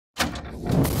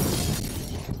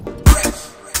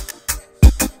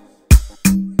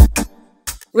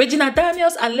Regina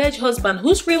Daniels' alleged husband,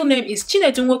 whose real name is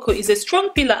Chinedu Nwoko, is a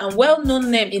strong pillar and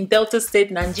well-known name in Delta State,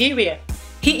 Nigeria.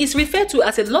 He is referred to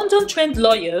as a London-trained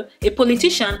lawyer, a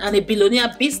politician, and a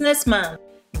billionaire businessman.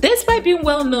 Despite being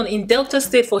well-known in Delta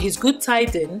State for his good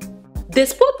tidings, the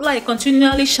spotlight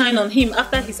continually shines on him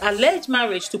after his alleged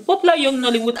marriage to popular young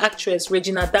Nollywood actress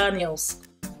Regina Daniels.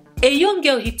 A young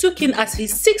girl he took in as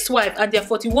his sixth wife, and their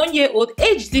 41-year-old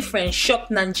age difference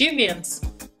shocked Nigerians.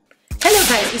 Hello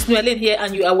guys, it's N16millin here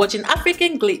and you are watching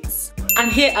African Glitz.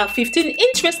 And here are 15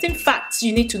 interesting facts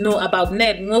you need to know about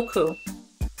Ned Nwoko.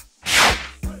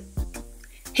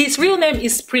 His real name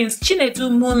is Prince Chinedu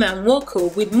Munir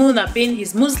Nwoko, with Munir being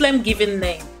his Muslim given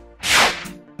name.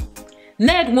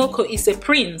 Ned Nwoko is a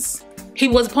prince. He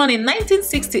was born in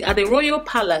 1960 at the Royal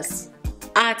Palace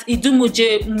at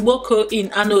Idumuje-Ugboko in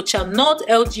Aniocha, North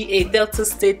LGA, Delta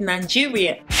State,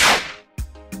 Nigeria.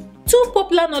 Two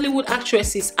popular Nollywood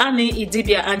actresses, Annie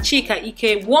Idia and Chika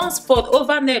Ike, once fought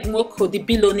over Ned Nwoko, the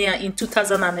billionaire, in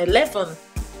 2011.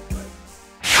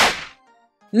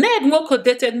 Ned Nwoko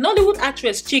dated Nollywood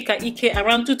actress Chika Ike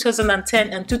around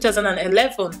 2010 and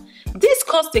 2011. This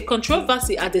caused a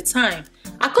controversy at the time.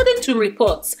 According to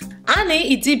reports,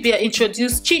 Annie Idibia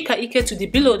introduced Chika Ike to the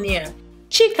billionaire.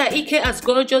 Chika Ike, as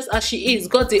gorgeous as she is,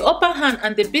 got the upper hand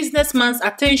and the businessman's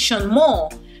attention more.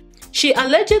 She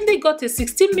allegedly got a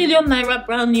 16 million Naira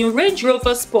brand new Range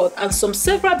Rover Sport and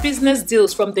several business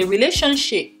deals from the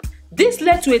relationship. This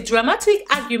led to a dramatic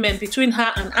argument between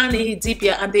her and Annie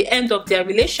Idia and the end of their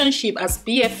relationship as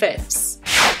BFFs.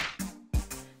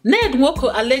 Ned Nwoko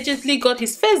allegedly got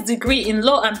his first degree in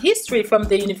law and history from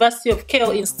the University of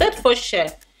Kent in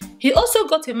Staffordshire. He also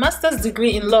got a master's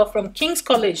degree in law from King's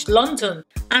College, London,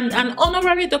 and an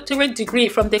honorary doctorate degree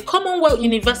from the Commonwealth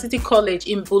University College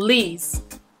in Belize.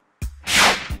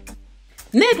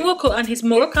 Ned Nwoko and his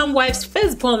Moroccan wife's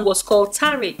firstborn was called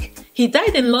Tariq. He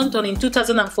died in London in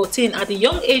 2014 at the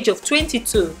young age of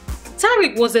 22.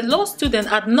 Tariq was a law student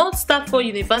at North Stafford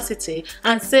University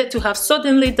and said to have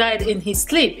suddenly died in his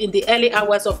sleep in the early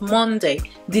hours of Monday,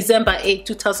 December 8,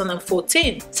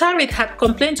 2014. Tariq had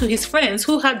complained to his friends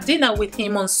who had dinner with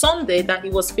him on Sunday that he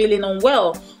was feeling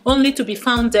unwell, only to be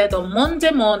found dead on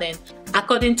Monday morning,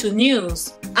 according to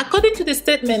news. According to the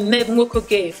statement Ned Nwoko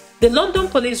gave, the London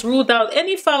police ruled out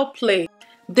any foul play.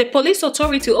 The police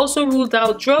authority also ruled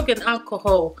out drug and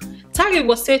alcohol. Tariq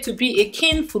was said to be a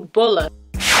keen footballer.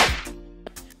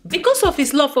 Because of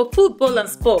his love for football and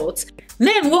sports,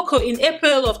 Ned Nwoko in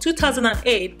April of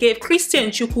 2008 gave Christian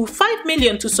Chukwu 5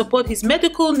 million to support his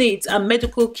medical needs and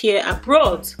medical care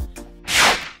abroad.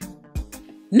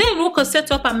 Ned Nwoko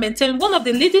set up and maintained one of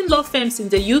the leading law firms in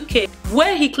the UK,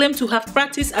 where he claimed to have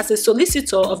practiced as a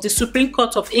solicitor of the Supreme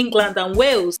Court of England and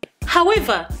Wales.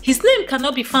 However, his name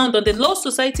cannot be found on the Law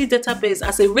Society database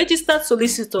as a registered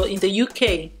solicitor in the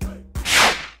UK.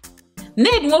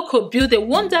 Ned Nwoko built a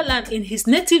wonderland in his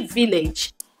native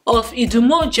village of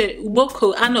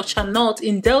Idumuje-Ugboko, Aniocha North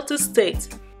in Delta State.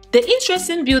 The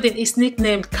interesting building is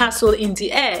nicknamed Castle in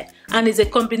the Air and is a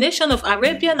combination of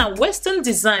Arabian and Western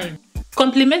design,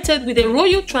 complemented with a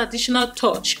royal traditional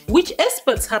touch, which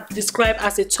experts have described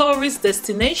as a tourist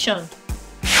destination.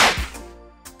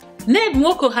 Ned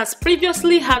Nwoko has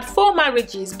previously had 4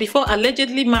 marriages before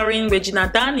allegedly marrying Regina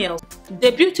Daniels,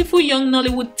 the beautiful young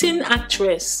Nollywood teen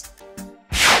actress.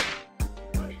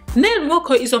 Ned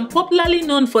Nwoko is unpopularly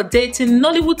known for dating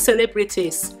Nollywood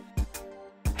celebrities.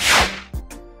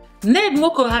 Ned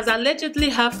Nwoko has allegedly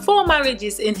had 4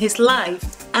 marriages in his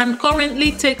life and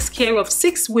currently takes care of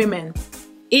 6 women.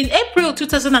 In April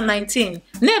 2019,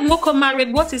 Ned Nwoko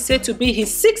married what is said to be his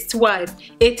 6th wife,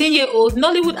 18-year-old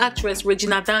Nollywood actress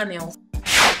Regina Daniels.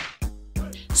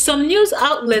 Some news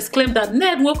outlets claim that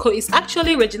Ned Nwoko is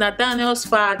actually Regina Daniels'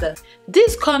 father.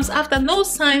 This comes after no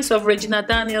signs of Regina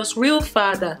Daniels' real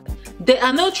father. There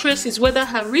are no traces whether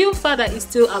her real father is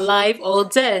still alive or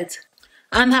dead.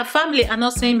 And her family are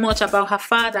not saying much about her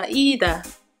father either.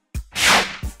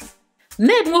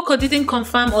 Ned Nwoko didn't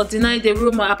confirm or deny the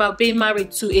rumor about being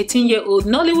married to 18-year-old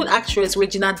Nollywood actress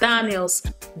Regina Daniels,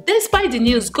 despite the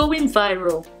news going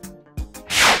viral.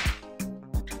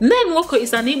 Ned Nwoko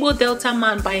is an Igbo Delta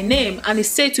man by name and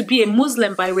is said to be a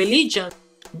Muslim by religion.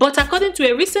 But according to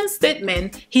a recent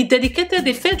statement, he dedicated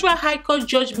the Federal High Court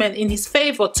judgment in his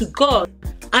favor to God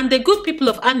and the good people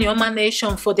of Aniocha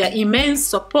Nation for their immense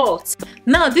support.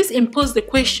 Now this imposed the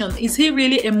question, is he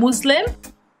really a Muslim?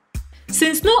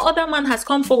 Since no other man has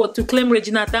come forward to claim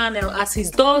Regina Daniels as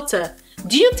his daughter,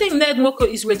 do you think Ned Nwoko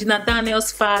is Regina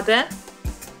Daniels' father?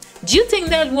 Do you think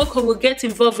Ned Nwoko will get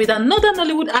involved with another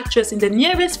Nollywood actress in the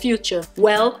nearest future?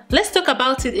 Well, let's talk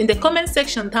about it in the comment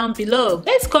section down below.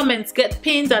 Best comments get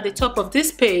pinned at the top of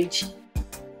this page.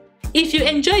 If you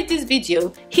enjoyed this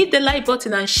video, hit the like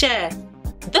button and share.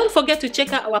 Don't forget to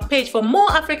check out our page for more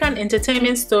African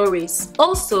entertainment stories.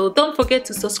 Also, don't forget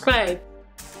to subscribe.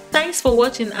 Thanks for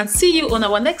watching and see you on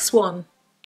our next one.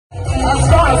 Regina